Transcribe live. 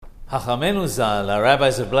Hachamenu Zal, our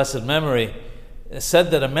rabbis of blessed memory, said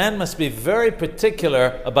that a man must be very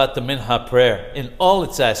particular about the Minha prayer in all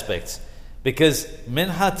its aspects, because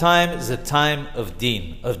Minha time is a time of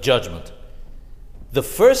deen, of judgment. The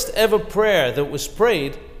first ever prayer that was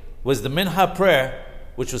prayed was the Minha prayer,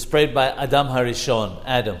 which was prayed by Adam Harishon,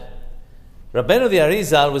 Adam. Rabbeinu the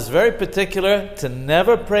Arizal was very particular to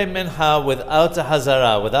never pray Minha without a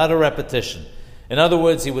hazara, without a repetition. In other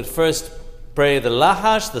words, he would first pray the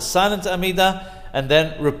lahash, the silent Amidah, and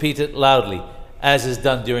then repeat it loudly, as is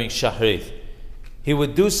done during Shahrit. He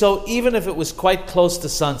would do so even if it was quite close to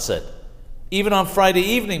sunset. Even on Friday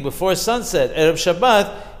evening before sunset, Erev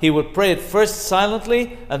Shabbat, he would pray it first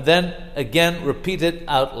silently and then again repeat it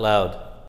out loud.